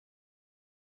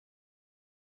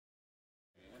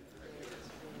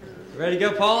Ready to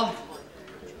go, Paula?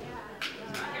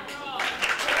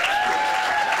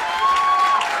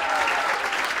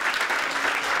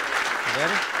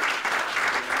 Ready?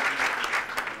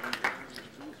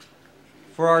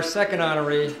 For our second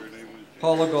honoree,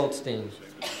 Paula Goldstein,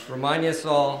 reminding us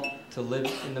all to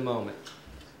live in the moment.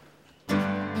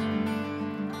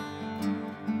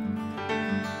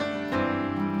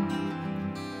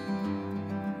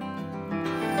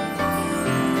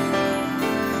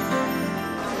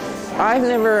 I've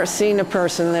never seen a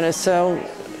person that is so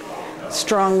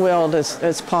strong-willed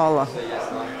as Paula.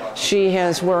 She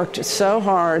has worked so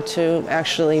hard to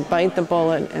actually bite the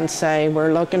bullet and say,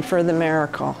 we're looking for the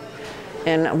miracle.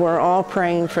 And we're all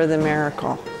praying for the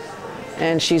miracle.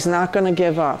 And she's not going to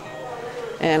give up.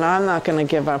 And I'm not going to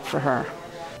give up for her.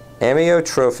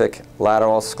 Amyotrophic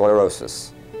lateral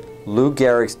sclerosis, Lou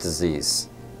Gehrig's disease,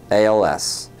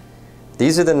 ALS.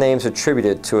 These are the names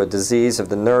attributed to a disease of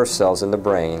the nerve cells in the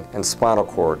brain and spinal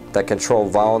cord that control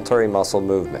voluntary muscle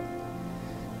movement.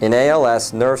 In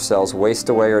ALS, nerve cells waste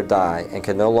away or die and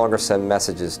can no longer send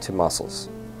messages to muscles.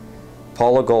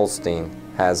 Paula Goldstein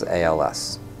has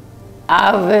ALS.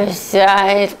 I was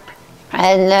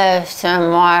diagnosed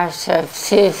in March of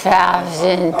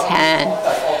 2010,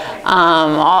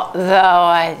 although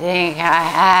I think I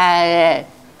had it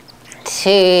 2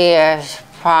 years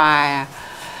prior.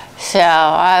 So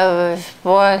I was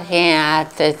working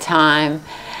at the time,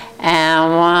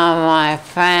 and one of my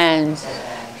friends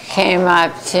came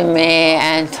up to me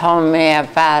and told me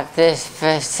about this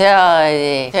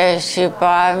facility. So she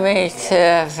brought me to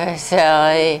the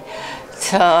facility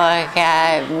to look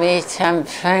at, meet some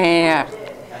trainer,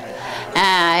 and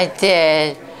I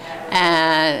did,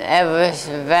 and it was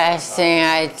the best thing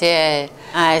I did.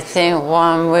 I think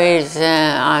one reason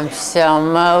I'm still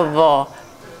mobile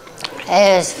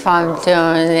is from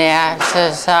doing the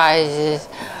exercises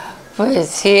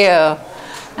with you.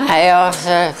 I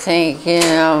also think you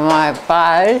know my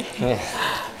body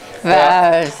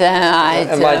better than I do.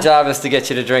 And my job is to get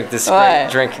you to drink this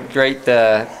great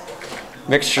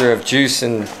mixture of juice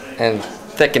and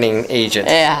thickening agent.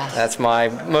 Yeah. That's my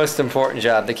most important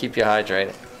job, to keep you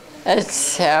hydrated.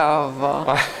 It's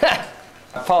terrible.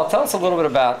 Paul, tell us a little bit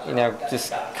about,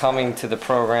 just coming to the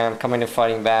program, coming to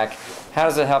Fighting Back. How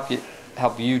does it help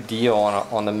you deal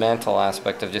on the mental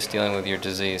aspect of just dealing with your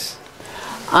disease?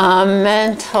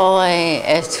 Mentally,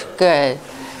 it's good,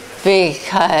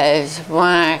 because when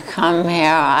I come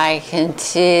here, I can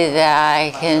see that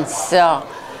I can still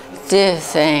do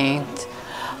things.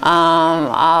 A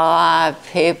lot of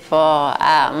people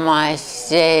at my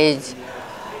stage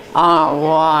aren't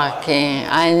walking.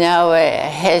 I know it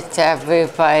hits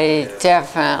everybody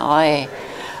differently,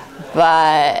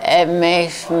 but it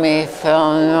makes me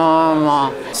feel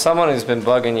normal. Someone who's been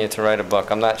bugging you to write a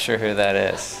book, I'm not sure who that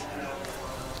is.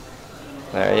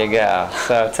 There you go.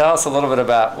 So tell us a little bit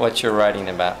about what you're writing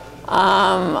about.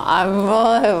 I'm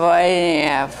really writing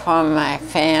it for my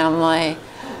family.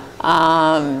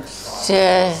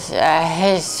 Just a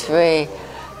history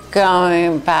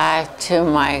going back to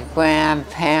my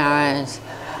grandparents,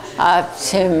 up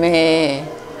to me,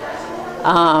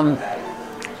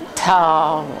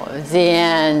 till the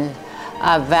end,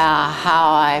 about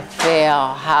how I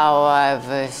feel, how I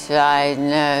was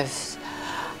diagnosed.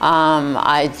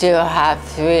 I do have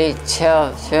 3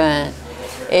 children.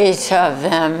 Each of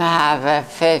them have a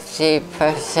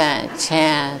 50%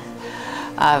 chance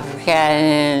of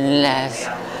getting this.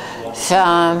 So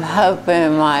I'm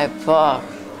hoping my book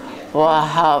will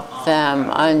help them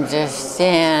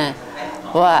understand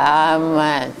what I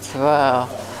went through.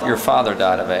 Your father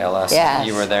died of ALS. Yes.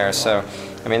 You were there, so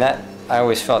I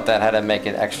always felt that had to make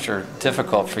it extra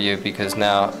difficult for you, because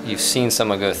now you've seen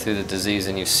someone go through the disease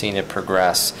and you've seen it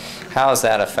progress. How has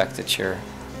that affected your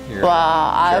journey? Well,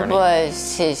 I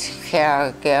was his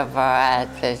caregiver at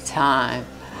the time.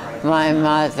 My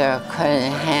mother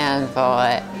couldn't handle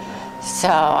it, so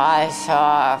I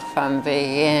saw her from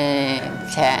beginning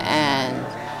to end.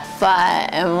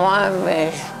 But in one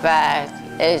respect,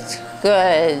 it's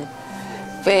good,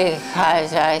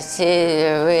 because I see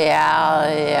the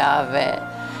reality of it,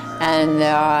 and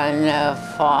there are no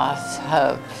false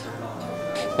hopes.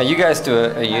 Now you guys do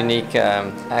a unique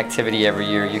activity every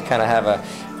year. You kind of have a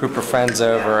group of friends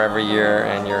over every year,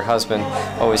 and your husband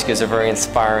always gives a very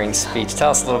inspiring speech.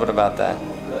 Tell us a little bit about that.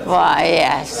 Well,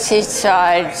 yes, she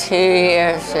started 2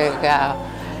 years ago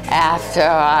after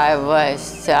I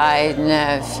was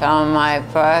diagnosed on my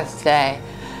birthday,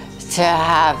 to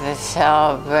have a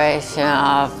celebration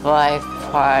of life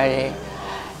party.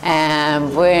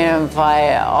 And we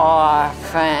invite all our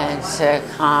friends to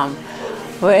come.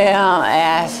 We don't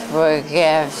ask for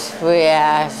gifts, we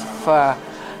ask for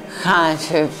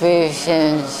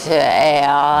contributions to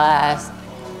ALS.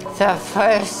 The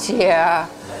first year,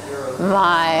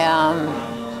 my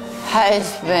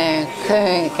husband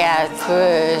couldn't get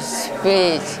through his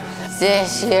speech.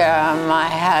 This year, my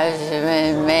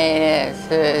husband made it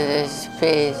through the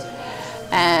speech.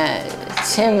 And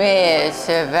to me, it's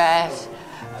the best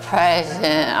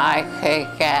present I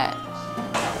could get.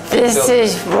 This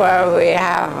is where we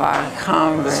have our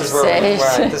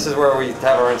conversation. This is where we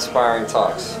have our inspiring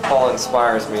talks. Paul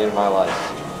inspires me in my life.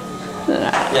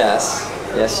 Yes,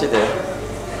 yes you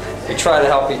do. We try to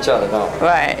help each other, don't we?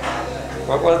 Right.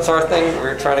 What's our thing?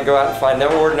 We're trying to go out and find no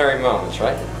ordinary moments,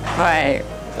 right? Right.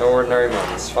 No ordinary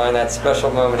moments. Find that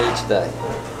special moment each day.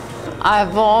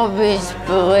 I've always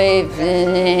believed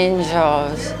in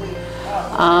angels.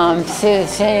 Through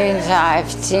things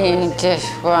I've seen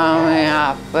just growing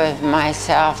up with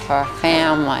myself or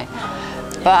family.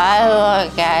 But I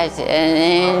look at an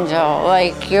angel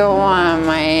like you're one of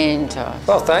my angels.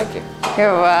 Well, thank you.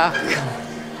 You're welcome.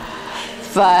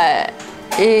 But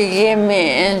you give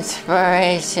me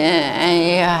inspiration and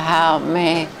you help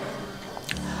me.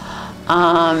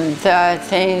 There are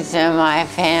things in my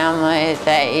family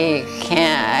that you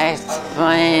can't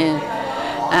explain.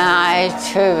 And I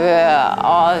attribute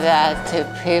all that to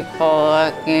people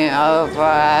looking over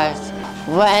us.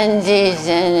 Wendy's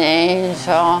an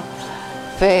angel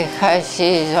because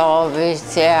she's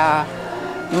always there.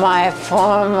 My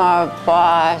former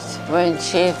boss, when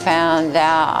she found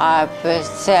out I was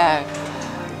sick,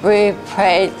 we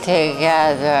prayed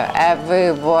together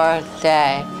every work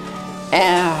day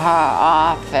in her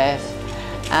office.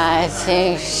 And I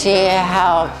think she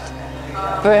helped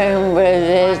bring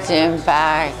religion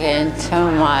back into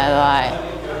my life.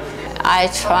 I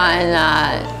try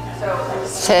not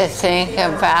to think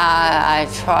about it. I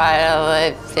try to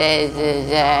live day to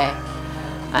day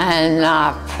and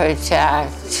not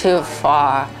project too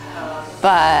far. But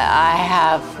I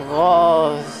have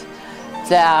goals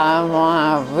that I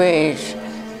want to reach.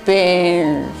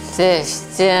 Being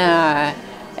this dinner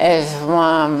is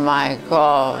one of my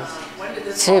goals,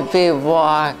 to be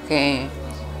walking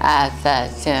at that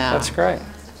dinner. That's great.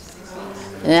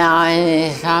 Now I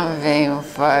need something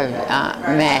for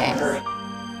me.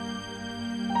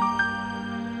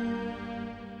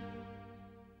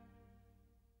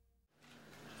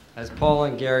 As Paula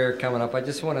and Gary are coming up, I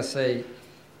just want to say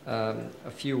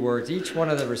a few words. Each one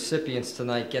of the recipients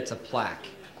tonight gets a plaque.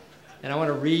 And I want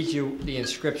to read you the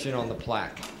inscription on the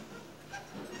plaque.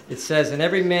 It says, in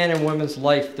every man and woman's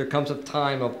life there comes a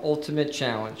time of ultimate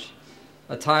challenge.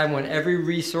 A time when every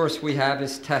resource we have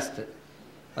is tested.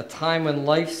 A time when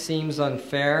life seems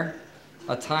unfair.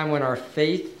 A time when our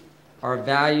faith, our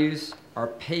values, our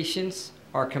patience,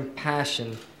 our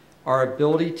compassion, our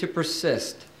ability to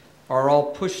persist are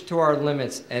all pushed to our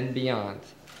limits and beyond.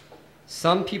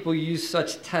 Some people use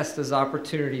such tests as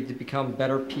opportunity to become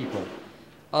better people.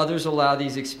 Others allow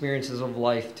these experiences of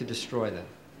life to destroy them.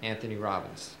 Anthony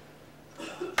Robbins.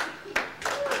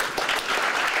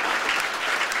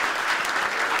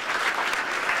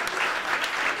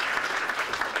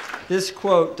 This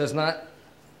quote does not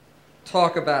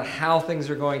talk about how things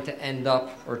are going to end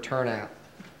up or turn out.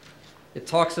 It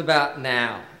talks about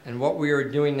now and what we are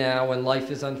doing now when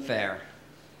life is unfair.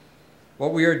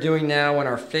 What we are doing now when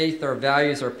our faith, our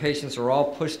values, our patience are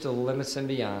all pushed to the limits and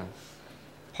beyond.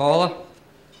 Paula?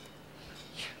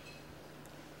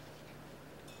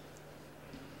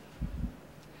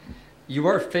 You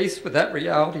are faced with that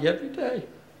reality every day,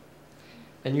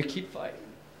 and you keep fighting.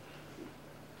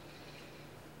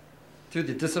 Through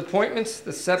the disappointments,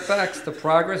 the setbacks, the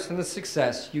progress, and the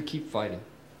success, you keep fighting.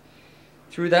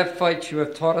 Through that fight, you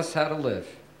have taught us how to live.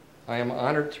 I am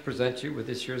honored to present you with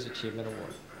this year's Achievement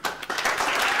Award.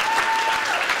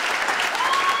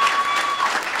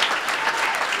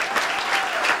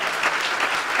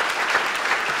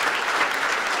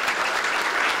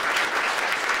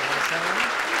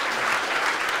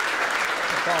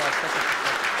 Paula,